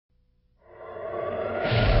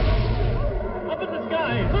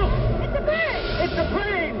sky. Look! It's a bird! It's a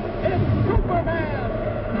plane! It's Superman!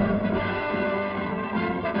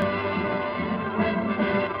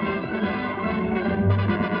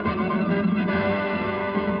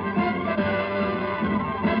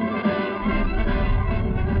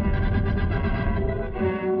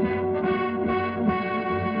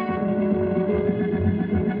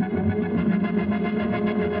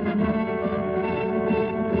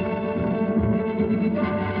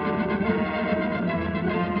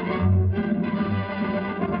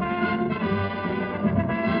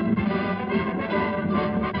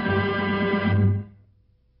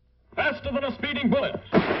 Faster than a speeding bullet,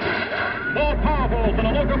 more powerful than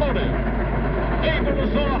a locomotive, able to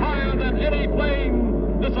soar higher than any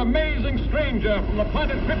plane, this amazing stranger from the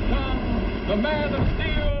planet Krypton, the Man of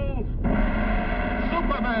Steel,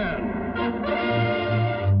 Superman.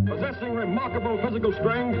 Possessing remarkable physical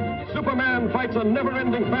strength, Superman fights a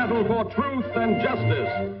never-ending battle for truth and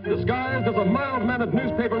justice, disguised as a mild-mannered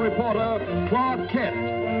newspaper reporter, Clark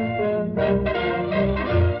Kent.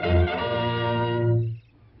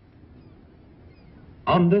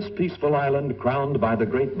 On this peaceful island, crowned by the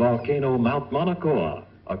great volcano Mount Monokoa,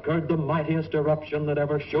 occurred the mightiest eruption that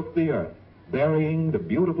ever shook the earth, burying the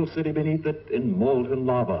beautiful city beneath it in molten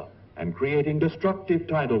lava and creating destructive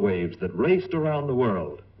tidal waves that raced around the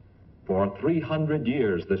world. For 300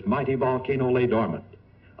 years, this mighty volcano lay dormant.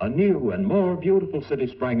 A new and more beautiful city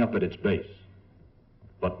sprang up at its base.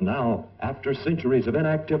 But now, after centuries of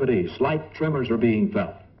inactivity, slight tremors are being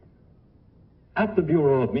felt. At the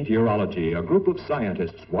Bureau of Meteorology, a group of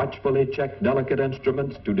scientists watchfully check delicate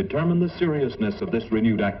instruments to determine the seriousness of this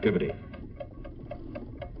renewed activity.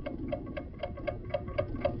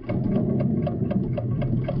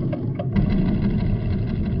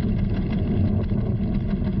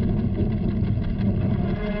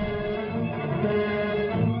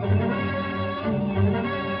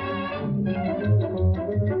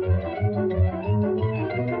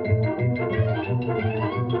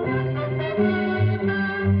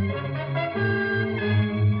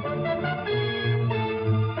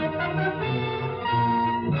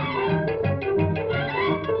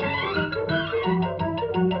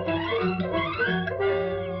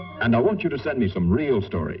 And I want you to send me some real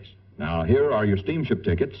stories. Now, here are your steamship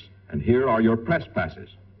tickets, and here are your press passes.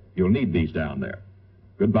 You'll need these down there.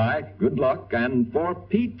 Goodbye, good luck, and for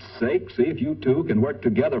Pete's sake, see if you two can work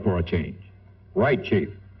together for a change. Right, Chief?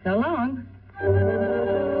 So long.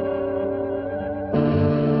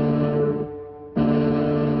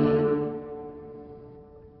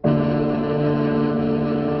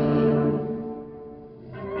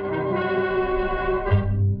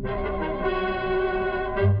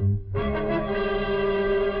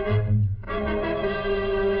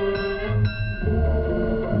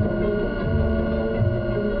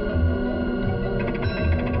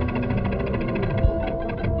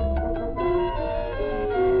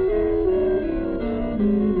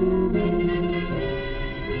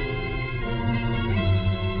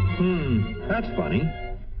 That's funny.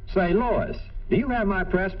 Say, Lois, do you have my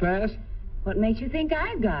press pass? What makes you think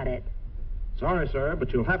I've got it? Sorry, sir,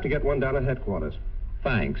 but you'll have to get one down at headquarters.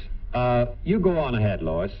 Thanks. You go on ahead,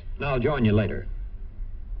 Lois, and I'll join you later.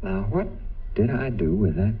 Now, what did I do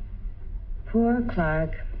with that? Poor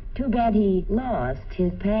Clark. Too bad he lost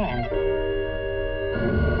his pass.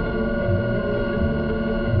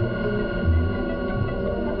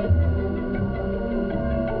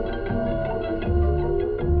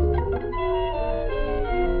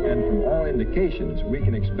 And from all indications, we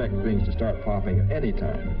can expect things to start popping at any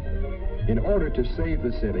time. In order to save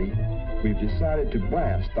the city, we've decided to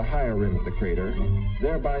blast the higher rim of the crater,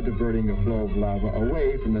 thereby diverting the flow of lava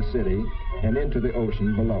away from the city and into the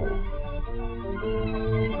ocean below.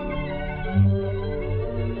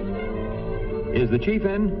 Is the chief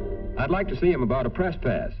in? I'd like to see him about a press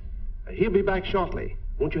pass. He'll be back shortly.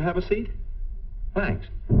 Won't you have a seat? Thanks.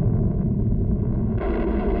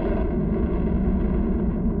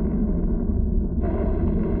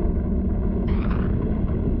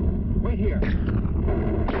 Wait here.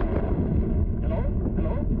 Hello?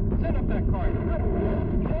 Hello? Send up that car. Hello?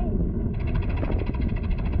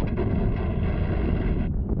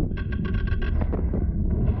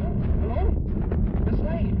 Hello? Miss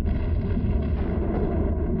Lane.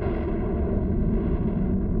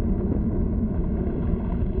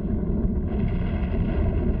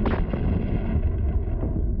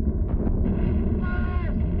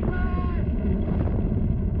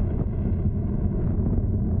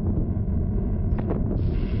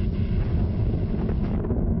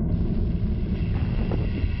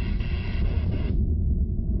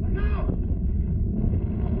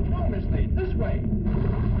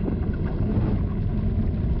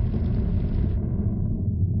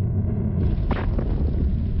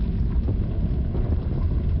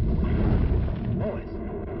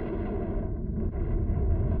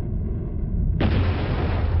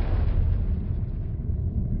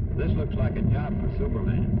 looks like a job for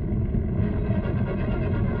Superman.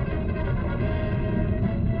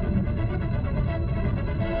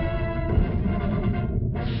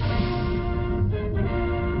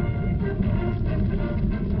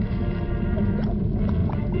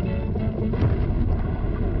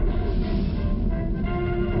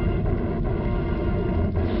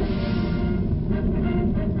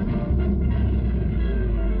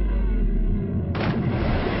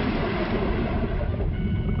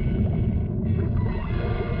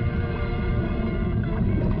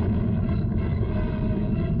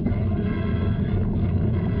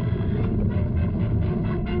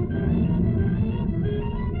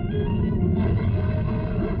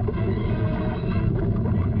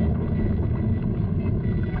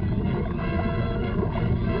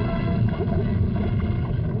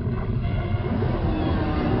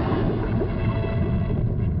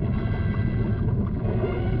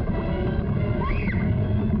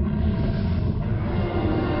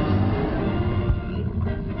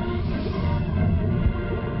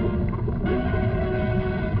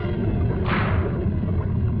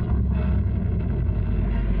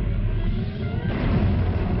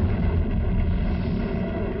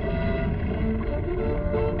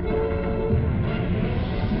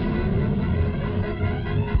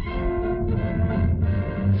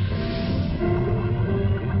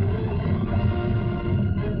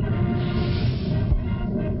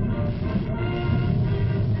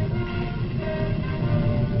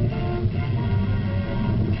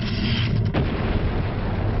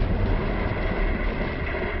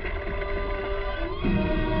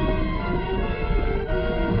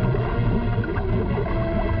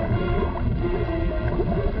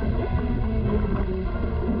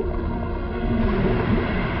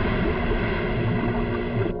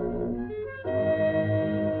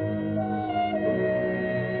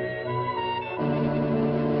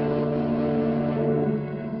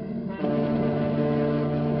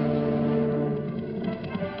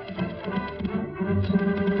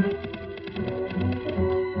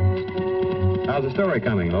 How's the story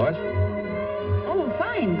coming, Lois? Oh,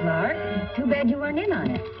 fine, Clark. Too bad you weren't in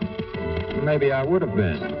on it. Maybe I would have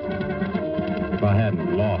been if I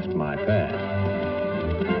hadn't lost my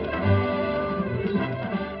past.